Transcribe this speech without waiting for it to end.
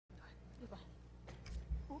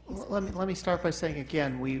Let me start by saying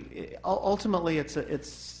again, ultimately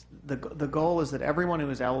the goal is that everyone who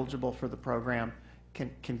is eligible for the program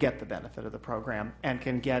can get the benefit of the program and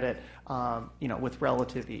can get it with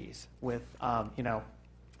relative ease, with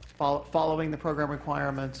following the program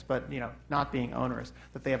requirements, but not being onerous.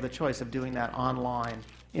 That they have the choice of doing that online,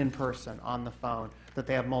 in person, on the phone. That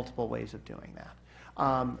they have multiple ways of doing that.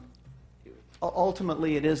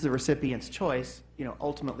 Ultimately, it is the recipient's choice,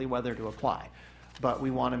 ultimately whether to apply. But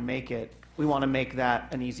we want to make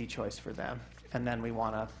that an easy choice for them, and then we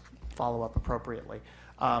want to follow up appropriately.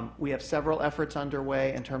 We have several efforts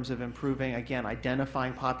underway in terms of improving, again,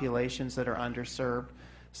 identifying populations that are underserved,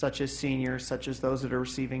 such as seniors, such as those that are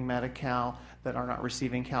receiving Medi-Cal, that are not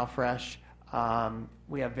receiving CalFresh.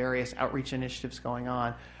 We have various outreach initiatives going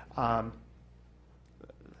on.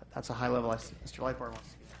 That's a high level. Mr. Lightbourne wants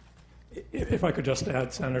to. If I could just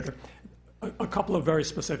add, Senator, a couple of very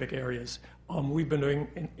specific areas. We've been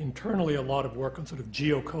doing internally a lot of work on sort of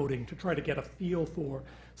geocoding to try to get a feel for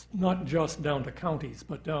not just down to counties,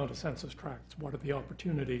 but down to census tracts. What are the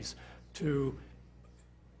opportunities to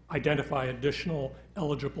identify additional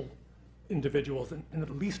eligible individuals and at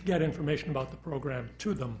least get information about the program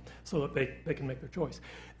to them so that they can make their choice.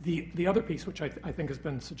 The other piece, which I think has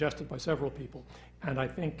been suggested by several people, and I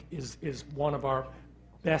think is one of our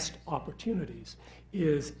best opportunities,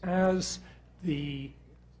 is as the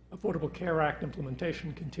Affordable Care Act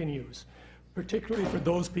implementation continues, particularly for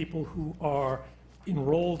those people who are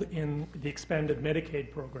enrolled in the expanded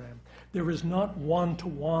Medicaid program, there is not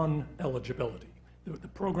one-to-one eligibility. The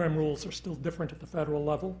program rules are still different at the federal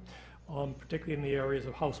level, particularly in the areas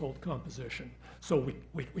of household composition. So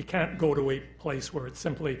we can't go to a place where it's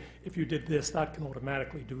simply, if you did this, that can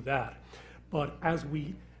automatically do that. But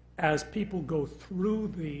as people go through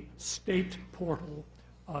the state portal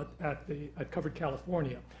at Covered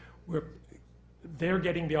California, they're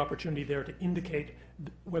getting the opportunity there to indicate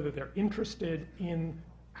whether they're interested in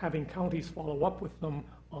having counties follow up with them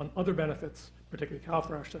on other benefits, particularly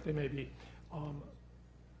CalFresh, that they may be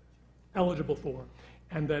eligible for,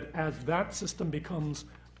 and that as that system becomes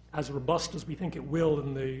as robust as we think it will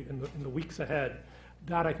in the weeks ahead,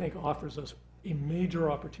 that I think offers us a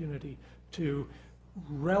major opportunity to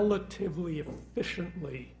relatively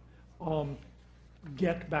efficiently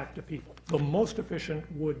get back to people. The most efficient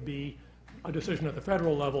would be a decision at the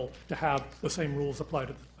federal level to have the same rules apply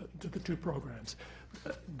to the two programs.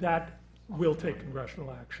 That will take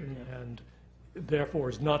congressional action and therefore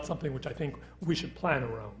is not something which I think we should plan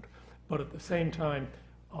around. But at the same time,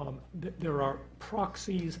 there are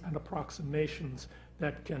proxies and approximations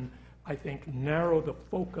that can, I think, narrow the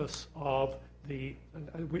focus of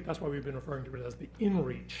that's why we've been referring to it as the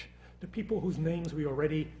in-reach, to people whose names we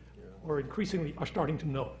already or increasingly are starting to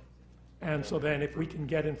know. And so then if we can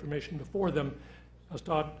get information before them, as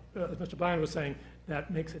Mr. Bland was saying,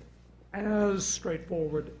 that makes it as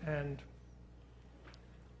straightforward and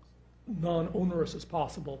non-onerous as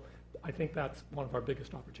possible. I think that's one of our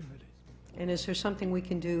biggest opportunities. And is there something we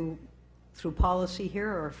can do through policy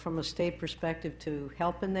here or from a state perspective to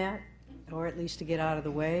help in that, or at least to get out of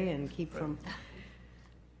the way and keep from...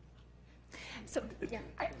 So, yeah,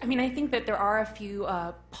 I think that there are a few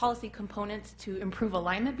policy components to improve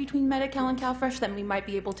alignment between Medi-Cal and CalFresh that we might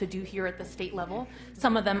be able to do here at the state level.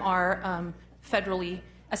 Some of them are federally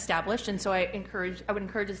established, and so I would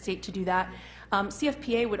encourage the state to do that.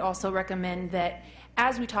 CFPA would also recommend that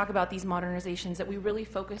as we talk about these modernizations, that we really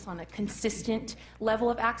focus on a consistent level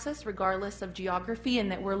of access regardless of geography, and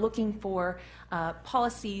that we're looking for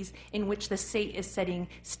policies in which the state is setting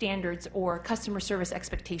standards or customer service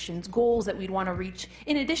expectations, goals that we'd want to reach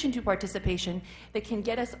in addition to participation that can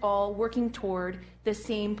get us all working toward the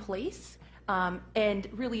same place and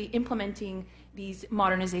really implementing these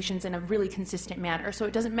modernizations in a really consistent manner. So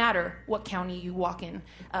it doesn't matter what county you walk in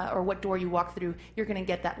or what door you walk through, you're going to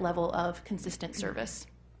get that level of consistent service.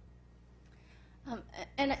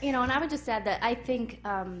 And I would just add that I think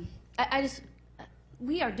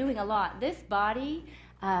we are doing a lot. This body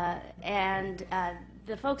and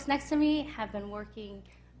the folks next to me have been working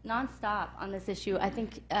nonstop on this issue. I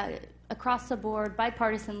think across the board,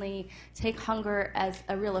 bipartisanly, take hunger as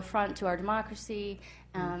a real affront to our democracy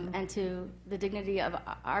and to the dignity of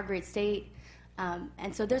our great state.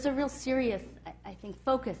 And so there's a real serious, I think,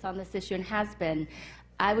 focus on this issue and has been.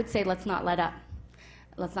 I would say let's not let up.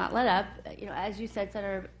 Let's not let up. As you said,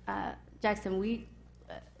 Senator Jackson,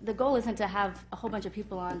 the goal isn't to have a whole bunch of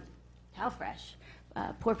people on CalFresh.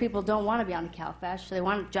 Poor people don't want to be on the CalFresh. They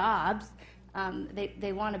want jobs.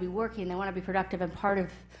 They want to be working. They want to be productive and part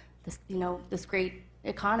of this, this great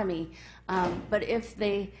economy. But if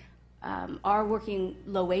they are working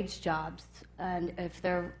low-wage jobs, and if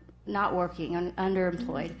they're not working,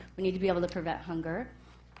 underemployed. We need to be able to prevent hunger.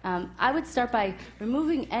 I would start by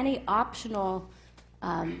removing any optional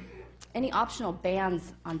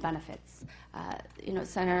bans on benefits.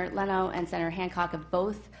 Senator Leno and Senator Hancock have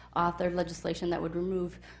both authored legislation that would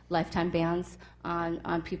remove lifetime bans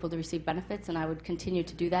on people to receive benefits, and I would continue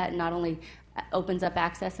to do that. It not only opens up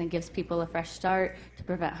access and gives people a fresh start to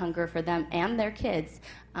prevent hunger for them and their kids,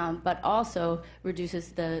 but also reduces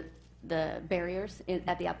the barriers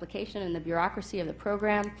at the application and the bureaucracy of the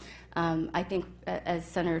program. I think, as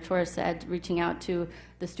Senator Torres said, reaching out to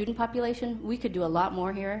the student population, we could do a lot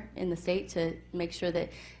more here in the state to make sure that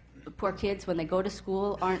poor kids, when they go to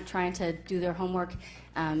school, aren't trying to do their homework,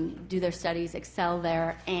 do their studies, excel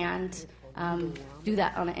there, and do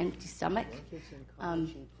that on an empty stomach.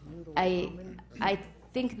 I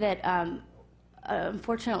think that,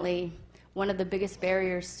 unfortunately, one of the biggest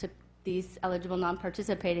barriers to these eligible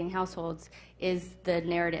non-participating households is the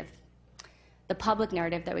narrative, the public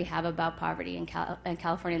narrative that we have about poverty in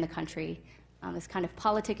California and the country. This kind of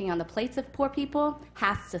politicking on the plates of poor people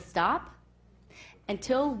has to stop.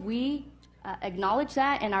 Until we acknowledge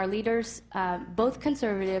that, and our leaders, both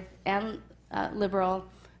conservative and liberal,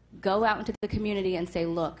 go out into the community and say,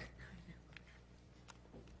 look,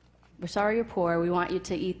 we're sorry you're poor, we want you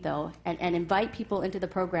to eat though, and invite people into the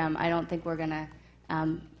program, I don't think we're going to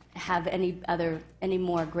have any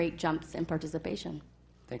more great jumps in participation.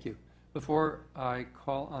 Thank you. Before I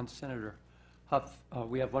call on Senator Huff,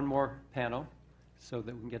 we have one more panel so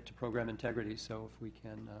that we can get to program integrity, so if we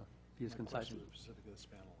can be as concise. Specific to this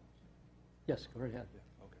panel. Yes, go right ahead.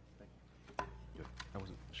 Yeah, okay, thank you. Good. I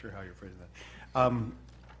wasn't sure how you're phrasing that.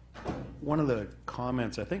 One of the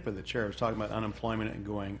comments, I think, by the chair was talking about unemployment and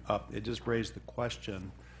going up. It just raised the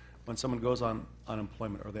question, when someone goes on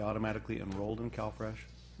unemployment, are they automatically enrolled in CalFresh?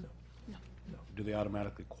 No. Do they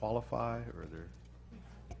automatically qualify, or they're...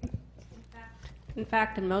 In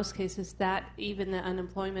fact, in most cases, that even the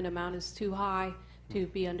unemployment amount is too high to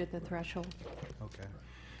be under the threshold. Okay.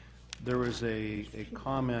 There was a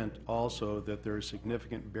comment also that there are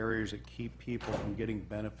significant barriers that keep people from getting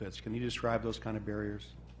benefits. Can you describe those kind of barriers?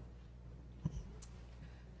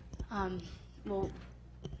 Well,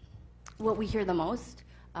 what we hear the most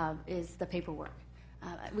is the paperwork.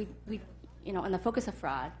 In the focus of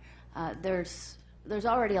fraud, there's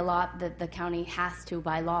already a lot that the county has to,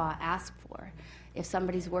 by law, ask for. If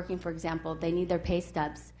somebody's working, for example, they need their pay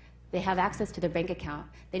stubs. They have access to their bank account.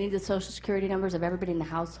 They need the social security numbers of everybody in the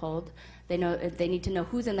household. They need to know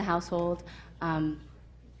who's in the household, and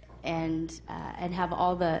have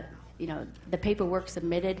all the paperwork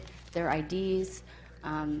submitted, their IDs.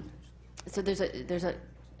 So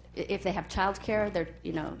if they have child care, they're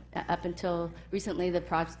up until recently the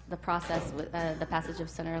process with the passage of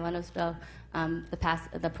Senator Leno's bill,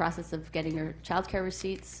 the process of getting your child care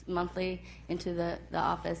receipts monthly into the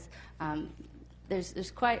office.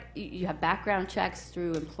 There's quite, you have background checks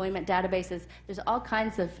through employment databases. There's all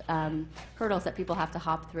kinds of hurdles that people have to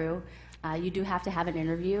hop through. You do have to have an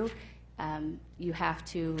interview. You have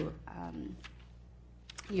to,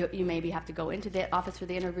 you maybe have to go into the office for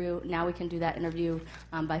the interview. Now we can do that interview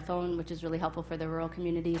by phone, which is really helpful for the rural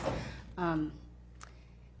communities.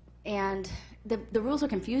 And the rules are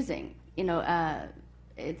confusing.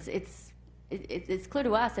 It's clear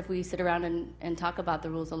to us if we sit around and talk about the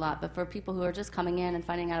rules a lot, but for people who are just coming in and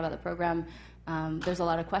finding out about the program, there's a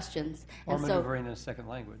lot of questions. Or maneuvering in a second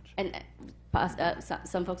language. And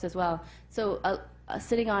some folks as well. So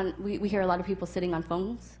we hear a lot of people sitting on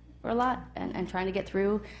phones for a lot and trying to get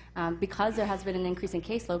through because there has been an increase in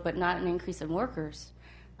caseload, but not an increase in workers.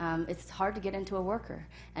 It's hard to get into a worker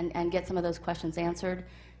and get some of those questions answered.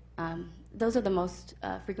 Those are the most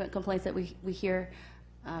frequent complaints that we hear.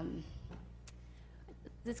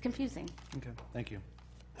 It's confusing. Okay, thank you.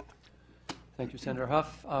 Thank you, Senator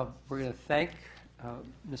Huff. We're going to thank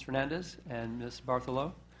Ms. Fernandez and Ms.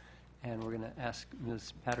 Bartholow, and we're going to ask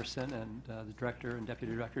Ms. Patterson and the Director and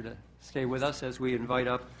Deputy Director to stay with us as we invite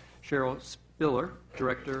up Cheryl Spiller,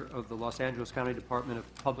 Director of the Los Angeles County Department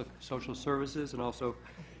of Public Social Services, and also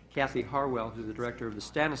Kathy Harwell, who's the Director of the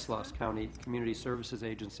Stanislaus County Community Services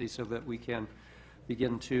Agency, so that we can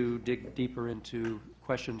begin to dig deeper into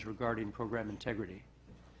questions regarding program integrity.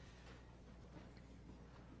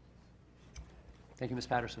 Thank you, Ms.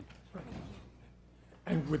 Patterson.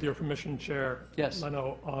 And with your permission, Chair Yes.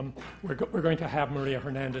 Leno, we're going to have Maria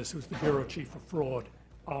Hernandez, who's the Bureau Chief of Fraud,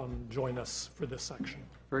 join us for this section.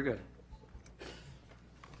 Very good.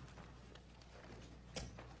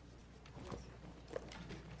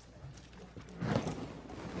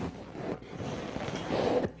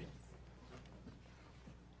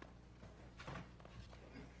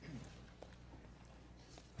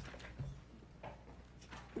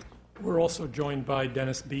 We're also joined by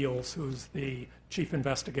Dennis Beals, who's the chief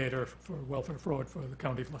investigator for welfare fraud for the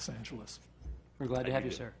County of Los Angeles. We're glad to have you,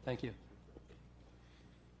 sir. Thank you.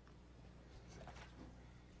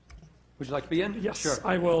 Would you like to begin? Yes, Sure.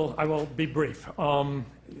 I will be brief.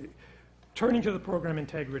 Turning to the program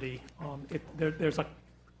integrity, there's a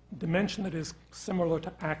dimension that is similar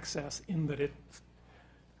to access in that it's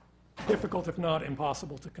difficult, if not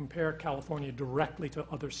impossible, to compare California directly to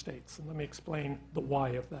other states. And let me explain the why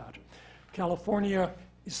of that. California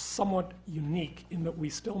is somewhat unique in that we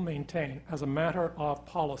still maintain, as a matter of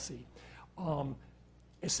policy,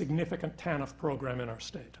 a significant TANF program in our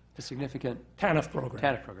state. A significant TANF program.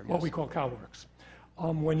 TANF program, What yes. we call CalWorks.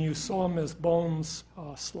 When you saw Ms. Bones'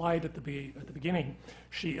 slide at the beginning,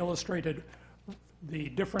 she illustrated the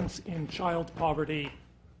difference in child poverty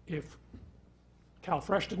if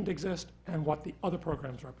CalFresh didn't exist and what the other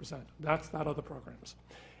programs represent. That's that other programs.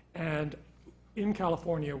 And in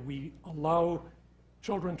California, we allow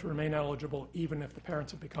children to remain eligible even if the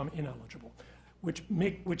parents have become ineligible,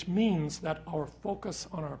 which means that our focus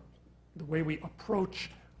on the way we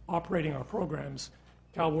approach operating our programs,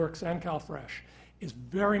 CalWorks and CalFresh, is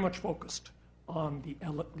very much focused on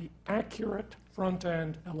the accurate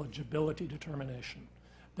front-end eligibility determination.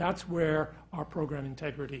 That's where our program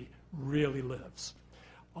integrity really lives.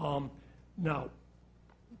 Now,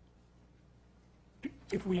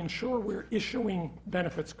 if we ensure we're issuing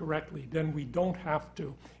benefits correctly, then we don't have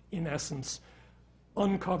to, in essence,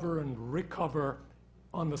 uncover and recover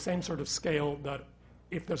on the same sort of scale that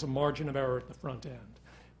if there's a margin of error at the front end.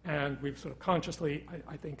 And we've sort of consciously,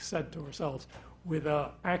 I think, said to ourselves, with an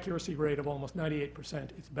accuracy rate of almost 98%,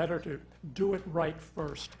 it's better to do it right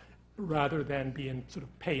first rather than be in sort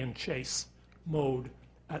of pay and chase mode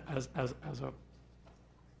as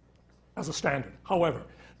a standard. However,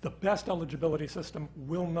 the best eligibility system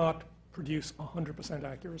will not produce 100%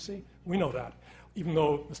 accuracy. We know that. Even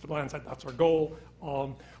though Mr. Bland said that's our goal,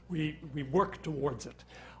 we work towards it.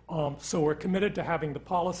 So we're committed to having the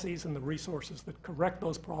policies and the resources that correct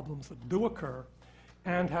those problems that do occur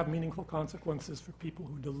and have meaningful consequences for people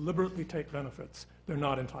who deliberately take benefits they're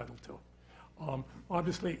not entitled to.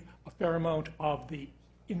 Obviously, a fair amount of the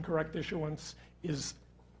incorrect issuance is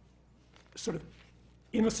sort of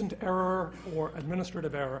innocent error or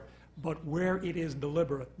administrative error, but where it is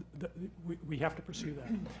deliberate, we have to pursue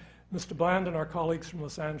that. Mr. Bland and our colleagues from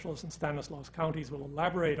Los Angeles and Stanislaus counties will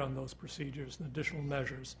elaborate on those procedures and additional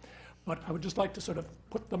measures. But I would just like to sort of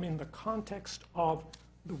put them in the context of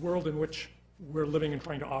the world in which we're living and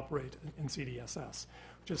trying to operate in CDSS.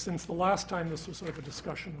 Which is since the last time this was sort of a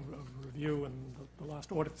discussion of review and the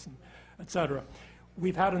last audits, and et cetera,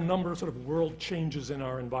 we've had a number of sort of world changes in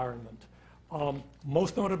our environment.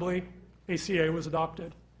 Most notably, ACA was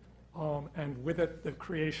adopted, and with it, the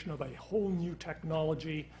creation of a whole new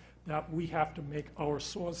technology that we have to make our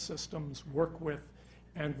source systems work with,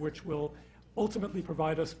 and which will ultimately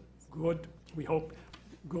provide us good, we hope,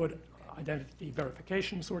 good identity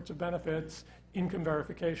verification sorts of benefits, income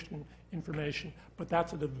verification information, but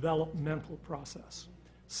that's a developmental process.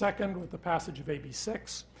 Second, with the passage of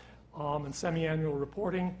AB6 and semi-annual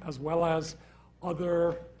reporting, as well as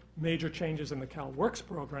other major changes in the CalWorks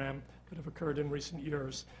program that have occurred in recent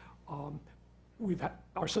years,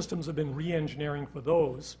 our systems have been re-engineering for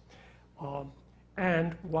those.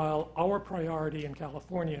 And while our priority in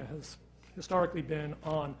California has historically been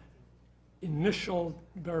on initial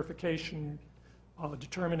verification,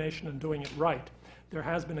 determination, and doing it right, there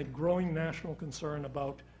has been a growing national concern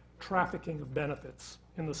about trafficking of benefits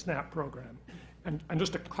in the SNAP program. And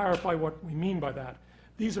just to clarify what we mean by that,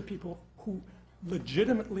 these are people who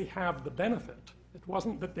legitimately have the benefit. It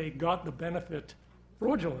wasn't that they got the benefit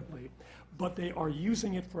fraudulently, but they are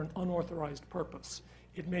using it for an unauthorized purpose.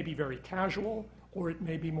 It may be very casual, or it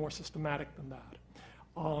may be more systematic than that.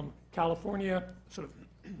 California sort of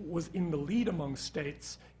was in the lead among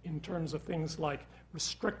states in terms of things like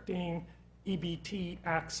restricting EBT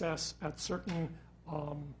access at certain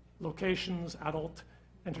locations, adult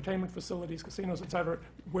entertainment facilities, casinos, et cetera,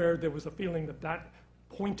 where there was a feeling that that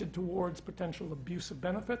pointed towards potential abuse of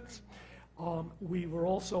benefits. We were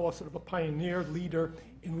also a sort of a pioneer leader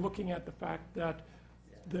in looking at the fact that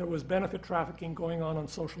there was benefit trafficking going on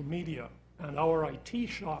social media, and our IT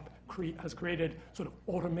shop has created sort of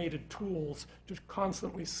automated tools to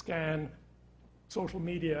constantly scan social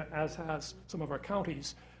media, as has some of our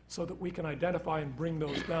counties, so that we can identify and bring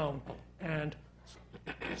those down. And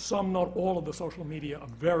some, not all of the social media are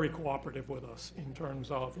very cooperative with us in terms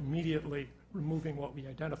of immediately removing what we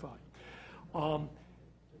identify.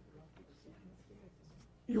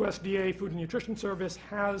 USDA Food and Nutrition Service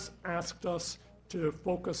has asked us to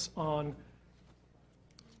focus on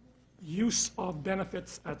use of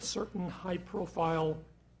benefits at certain high-profile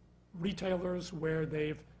retailers where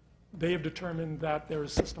they have determined that there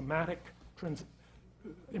is systematic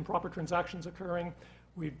improper transactions occurring.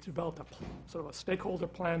 We've developed sort of a stakeholder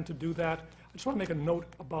plan to do that. I just want to make a note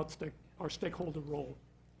about our stakeholder role.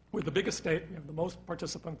 We're the biggest state, we have the most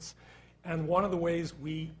participants, and one of the ways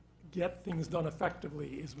we get things done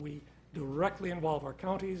effectively is we directly involve our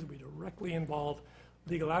counties, we directly involve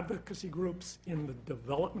legal advocacy groups in the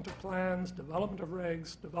development of plans, development of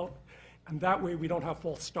regs, and that way we don't have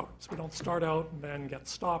false starts. We don't start out and then get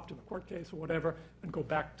stopped in a court case or whatever and go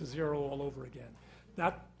back to zero all over again.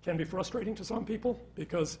 That can be frustrating to some people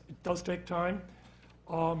because it does take time.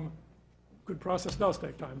 Good process does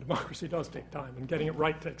take time. Democracy does take time, and getting it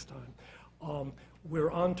right takes time.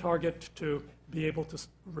 We're on target to be able to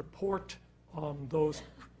report those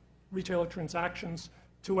retailer transactions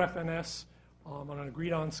to FNS on an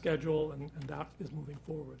agreed-on schedule, and that is moving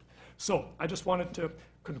forward. So I just wanted to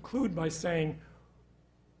conclude by saying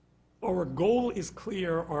our goal is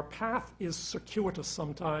clear. Our path is circuitous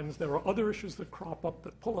sometimes. There are other issues that crop up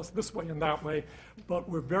that pull us this way and that way, but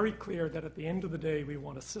we're very clear that at the end of the day, we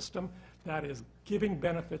want a system that is giving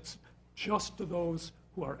benefits just to those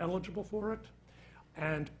who are eligible for it,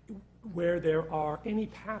 and where there are any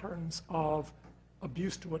patterns of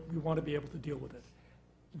abuse to it, we want to be able to deal with it.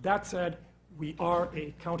 That said, we are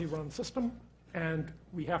a county-run system, and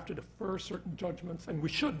we have to defer certain judgments, and we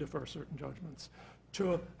should defer certain judgments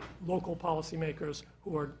to local policymakers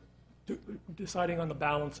who are deciding on the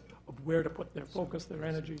balance of where to put their focus, their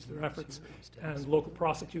energies, their efforts, and local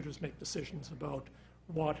prosecutors make decisions about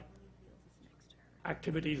what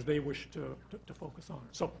activities they wish to focus on.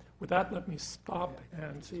 So with that, let me stop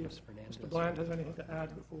and see if Mr. Bland has anything to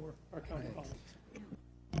add before our county colleagues.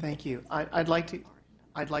 Thank you. I'd like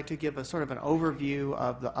to give a sort of an overview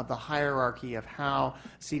of the hierarchy of how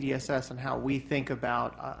CDSS and how we think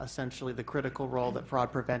about essentially the critical role that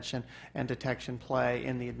fraud prevention and detection play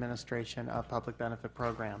in the administration of public benefit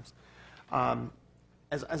programs.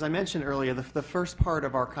 As I mentioned earlier, the first part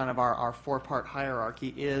of our four-part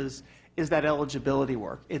hierarchy is that eligibility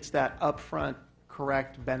work. It's that upfront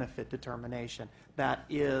correct benefit determination. That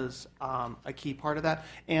is a key part of that,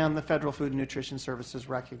 and the Federal Food and Nutrition Services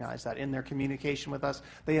recognize that. In their communication with us,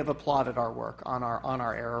 they have applauded our work on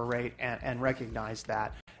our error rate and recognized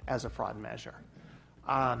that as a fraud measure.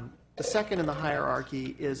 The second in the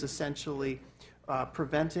hierarchy is essentially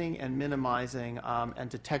preventing and minimizing and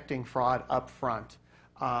detecting fraud up front.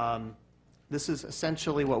 This is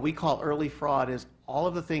essentially what we call early fraud, is all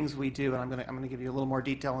of the things we do, and I'm going to give you a little more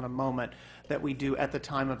detail in a moment, that we do at the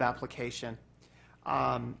time of application.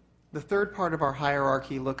 The third part of our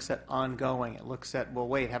hierarchy looks at ongoing. It looks at, well,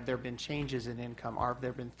 wait, have there been changes in income? Have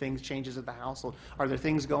there been changes in the household? Are there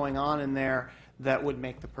things going on in there that would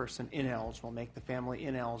make the person ineligible, make the family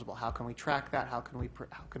ineligible? How can we track that? How can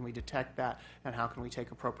we detect that? And how can we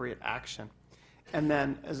take appropriate action? And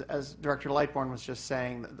then, as Director Lightbourne was just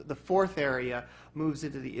saying, the fourth area moves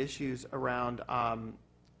into the issues around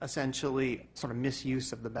essentially sort of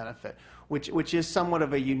misuse of the benefit, which is somewhat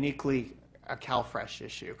of a uniquely a CalFresh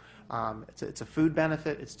issue. It's a food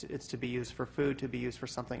benefit. It's to be used for food. To be used for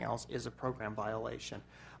something else is a program violation.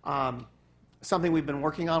 Something we've been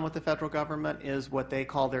working on with the federal government is what they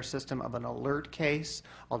call their system of an alert case.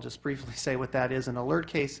 I'll just briefly say what that is. An alert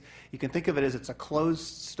case, you can think of it as it's a closed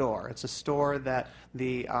store. It's a store that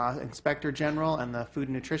the Inspector General and the Food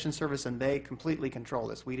and Nutrition Service, and they completely control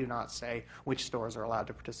this. We do not say which stores are allowed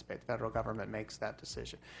to participate. The federal government makes that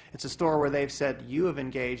decision. It's a store where they've said, you have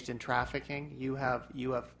engaged in trafficking, you have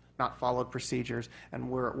not followed procedures, and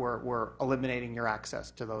we're eliminating your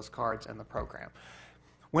access to those cards and the program.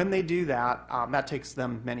 When they do that, that takes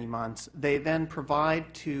them many months. They then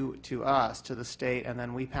provide to us, to the state, and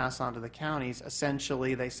then we pass on to the counties.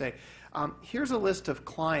 Essentially, they say, here's a list of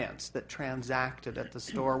clients that transacted at the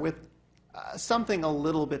store with something a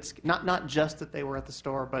little bit, not just that they were at the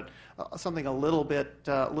store, but something a little bit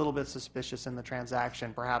suspicious in the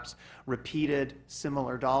transaction. Perhaps repeated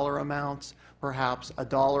similar dollar amounts, perhaps a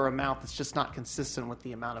dollar amount that's just not consistent with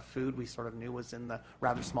the amount of food we sort of knew was in the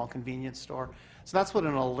rather small convenience store. So that's what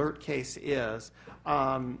an alert case is.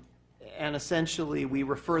 And essentially, we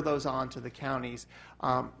refer those on to the counties.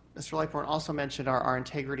 Mr. Lightbourne also mentioned our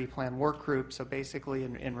integrity plan work group. So basically,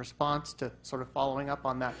 in response to sort of following up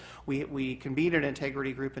on that, we convened an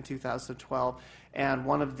integrity group in 2012, and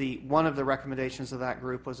one of the recommendations of that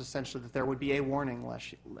group was essentially that there would be a warning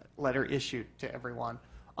letter issued to everyone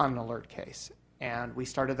on an alert case. And we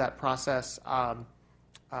started that process.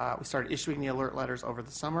 We started issuing the alert letters over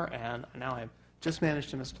the summer, and now I'm just managed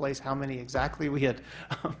to misplace how many exactly we had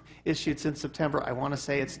issued since September. I want to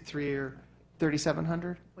say it's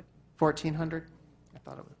 3,700, 1,400. I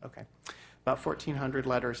thought it was okay. About 1,400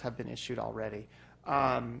 letters have been issued already.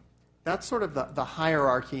 That's sort of the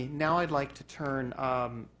hierarchy. Now I'd like to turn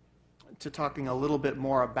to talking a little bit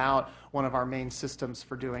more about one of our main systems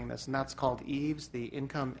for doing this, and that's called EVES, the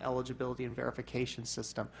Income Eligibility and Verification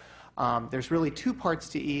System. There's really two parts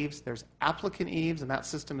to EVES. There's applicant EVES, and that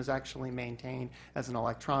system is actually maintained as an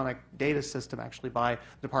electronic data system actually by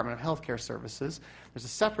the Department of Healthcare Services. There's a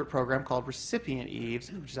separate program called recipient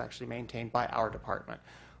EVES, which is actually maintained by our department.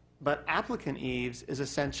 But applicant EVES is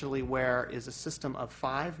essentially where is a system of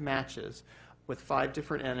 5 matches with 5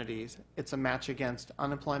 different entities. It's a match against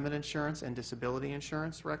unemployment insurance and disability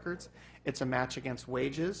insurance records. It's a match against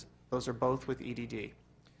wages. Those are both with EDD.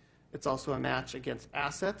 It's also a match against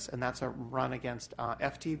assets, and that's a run against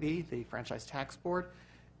FTB, the Franchise Tax Board.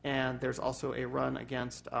 And there's also a run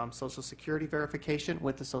against Social Security verification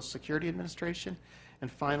with the Social Security Administration.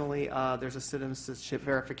 And finally, there's a citizenship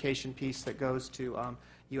verification piece that goes to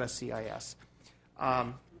USCIS.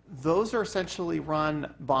 Those are essentially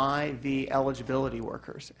run by the eligibility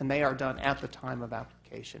workers, and they are done at the time of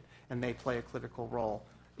application, and they play a critical role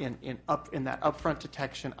in that upfront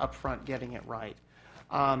detection, upfront getting it right.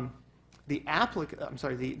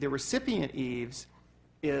 The recipient EVES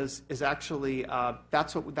is actually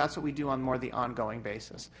that's what we do on more the ongoing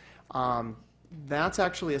basis. That's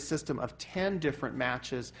actually a system of 10 different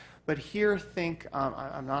matches, but here think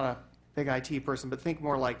I'm not a big IT person, but think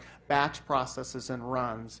more like batch processes and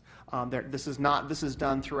runs. This is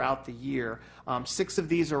done throughout the year. 6 of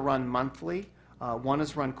these are run monthly. 1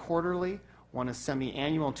 is run quarterly. 1 is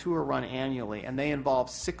semi-annual, and 2 are run annually, and they involve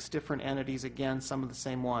 6 different entities. Again, some of the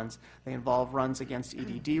same ones. They involve runs against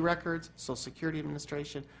EDD records, Social Security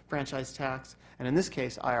Administration, franchise tax, and in this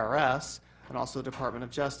case, IRS, and also the Department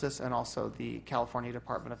of Justice, and also the California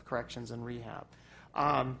Department of Corrections and Rehab.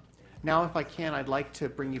 Now, if I can, I'd like to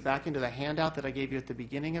bring you back into the handout that I gave you at the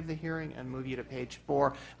beginning of the hearing and move you to page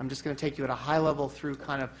 4. I'm just going to take you at a high level through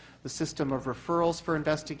kind of the system of referrals for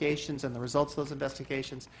investigations and the results of those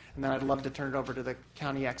investigations, and then I'd love to turn it over to the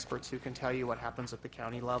county experts who can tell you what happens at the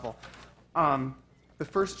county level. The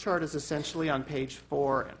first chart is essentially on page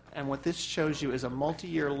 4, and what this shows you is a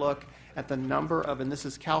multi-year look at the number of, and this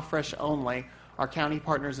is CalFresh only. Our county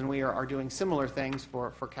partners and we are doing similar things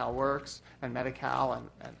for CalWorks and Medi-Cal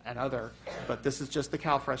and other, but this is just the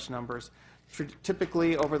CalFresh numbers.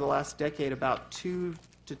 Typically, over the last decade, about 2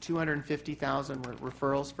 to 250,000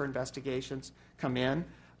 referrals for investigations come in,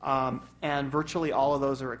 and virtually all of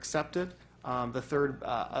those are accepted. The third,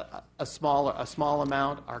 a small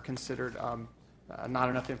amount are considered not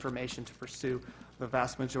enough information to pursue. The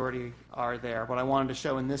vast majority are there. What I wanted to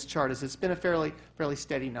show in this chart is it's been a fairly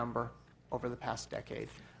steady number over the past decade.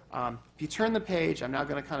 If you turn the page, I'm now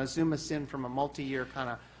going to kind of zoom us in from a multi-year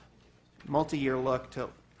look to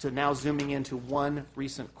now zooming into one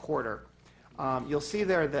recent quarter. You'll see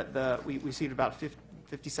there that we received about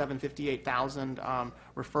 58,000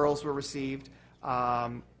 referrals were received.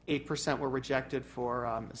 8% were rejected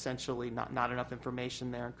for essentially not enough information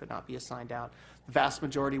there and could not be assigned out. The vast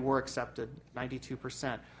majority were accepted,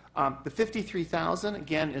 92%. The 53,000,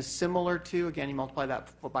 again, is similar to, again, you multiply that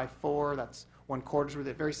by 4, that's 1/4 with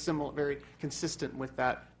it, very similar, very consistent with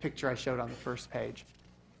that picture I showed on the first page.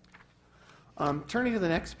 Turning to the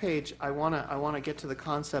next page, I want to get to the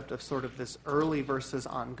concept of sort of this early versus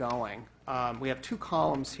ongoing. We have 2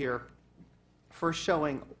 columns here, first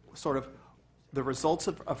showing sort of the results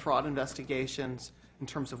of fraud investigations in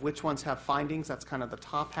terms of which ones have findings. That's kind of the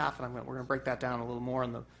top half, and we're going to break that down a little more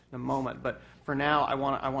in a moment. But for now, I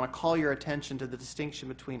want to call your attention to the distinction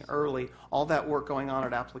between early, all that work going on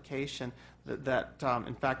at application, that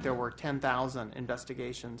in fact there were 10,000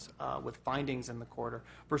 investigations with findings in the quarter,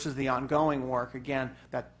 versus the ongoing work, again,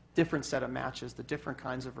 that different set of matches, the different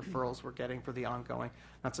kinds of referrals we're getting for the ongoing.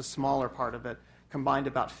 That's a smaller part of it, combined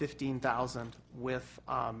about 15,000 with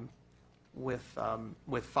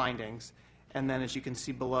findings. And then, as you can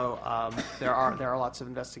see below, there are lots of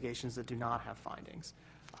investigations that do not have findings.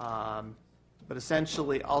 But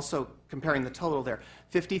essentially, also comparing the total there,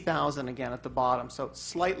 50,000 again at the bottom. So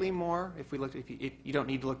slightly more. If you don't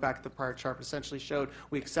need to look back at the prior chart, but essentially showed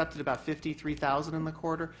we accepted about 53,000 in the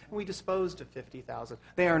quarter, and we disposed of 50,000.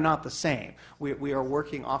 They are not the same. We are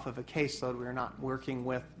working off of a caseload. We are not working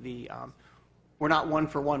with the. We're not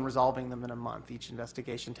one-for-one resolving them in a month. Each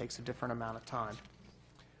investigation takes a different amount of time.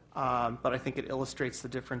 But I think it illustrates the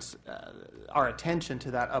difference, our attention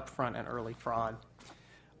to that upfront and early fraud.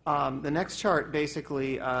 The next chart,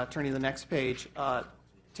 basically, turning to the next page,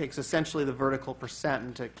 takes essentially the vertical percent,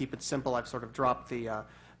 and to keep it simple, I've sort of dropped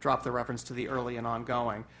the reference to the early and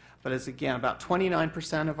ongoing. But as again, about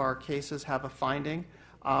 29% of our cases have a finding,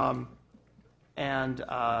 and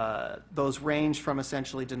those range from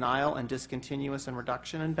essentially denial and discontinuous and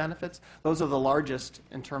reduction in benefits. Those are the largest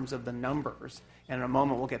in terms of the numbers, and in a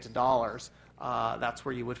moment we'll get to dollars. That's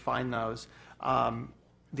where you would find those.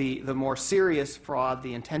 The more serious fraud,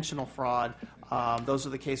 the intentional fraud, those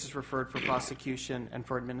are the cases referred for prosecution and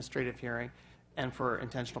for administrative hearing and for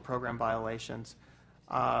intentional program violations.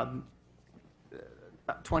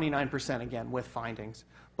 29% again with findings.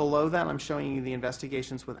 Below that, I'm showing you the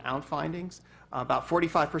investigations without findings. About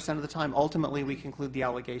 45% of the time, ultimately, we conclude the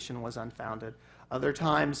allegation was unfounded. Other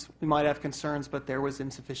times, we might have concerns, but there was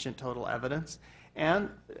insufficient total evidence. And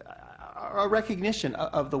a recognition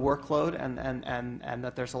of the workload and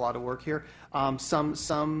that there's a lot of work here.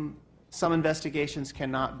 Some investigations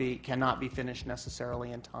cannot be finished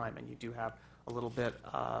necessarily in time, and you do have a little bit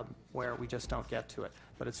where we just don't get to it,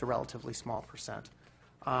 but it's a relatively small percent.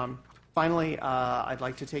 Finally, I'd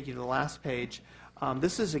like to take you to the last page.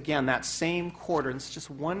 This is, again, that same quarter. It's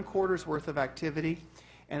just 1 quarter's worth of activity,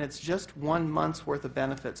 and it's just 1 month's worth of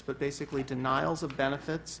benefits, but basically denials of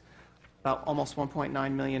benefits, about almost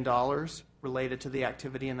 $1.9 million related to the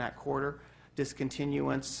activity in that quarter.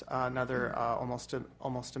 Discontinuance, another almost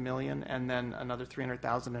a million, and then another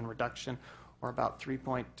 $300,000 in reduction, or about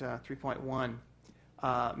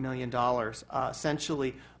 $3.1 million.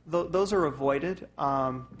 Essentially, those are avoided.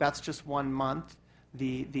 That's just 1 month.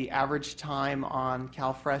 The average time on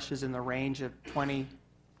CalFresh is in the range of 20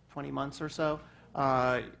 months or so.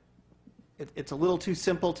 It's a little too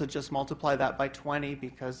simple to just multiply that by 20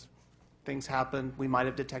 because things happen. We might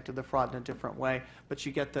have detected the fraud in a different way, but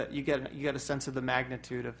you get a sense of the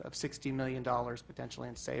magnitude of $60 million potentially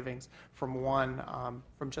in savings from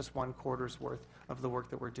just 1 quarter's worth of the work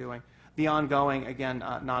that we're doing. The ongoing, again,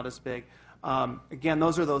 not as big. Again,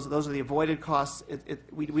 those are the avoided costs.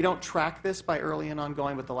 We don't track this by early and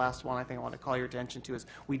ongoing, but the last one I think I want to call your attention to is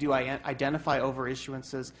we do identify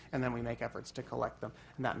overissuances, and then we make efforts to collect them,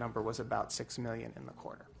 and that number was about $6 million in the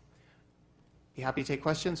quarter. Be happy to take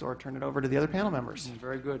questions or turn it over to the other panel members.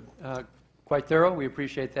 Very good. Quite thorough. We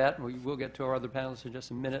appreciate that. We will get to our other panelists in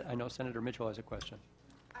just a minute. I know Senator Mitchell has a question.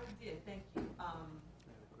 I did. Thank you.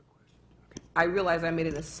 I realize I made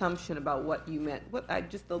an assumption about what you meant.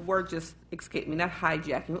 The word just escaped me. Not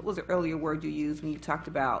hijacking. What was the earlier word you used when you talked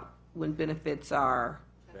about when benefits are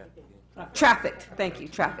trafficked? Thank you,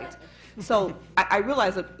 trafficked. So I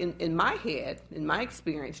realize that in my head, in my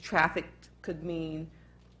experience, trafficked could mean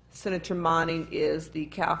Senator Monning is the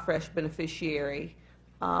CalFresh beneficiary.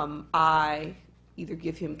 I either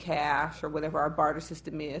give him cash or whatever our barter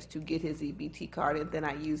system is to get his EBT card, and then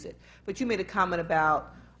I use it. But you made a comment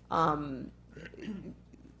about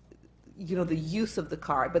the use of the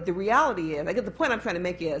card. But the reality is, I guess the point I'm trying to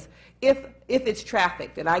make is, if it's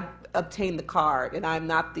trafficked and I obtain the card and I'm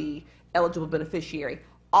not the eligible beneficiary,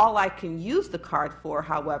 all I can use the card for,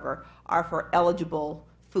 however, are for eligible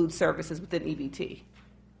food services within EBT.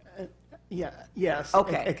 Yes.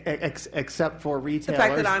 Okay. Except for retailers.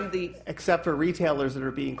 The fact that except for retailers that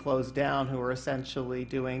are being closed down, who are essentially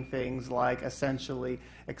doing things like essentially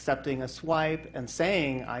accepting a swipe and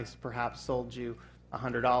saying, I perhaps sold you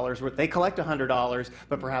 $100 worth. They collect $100,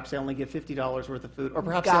 but perhaps they only give $50 worth of food, or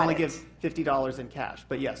perhaps they only give $50 in cash.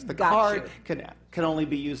 But yes, the card can only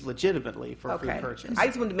be used legitimately for food purchase. I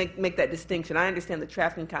just wanted to make that distinction. I understand the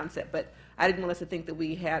trafficking concept, but I didn't want us to think that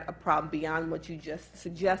we had a problem beyond what you just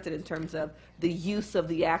suggested in terms of the use of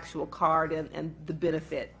the actual card and the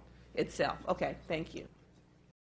benefit itself. Okay, thank you.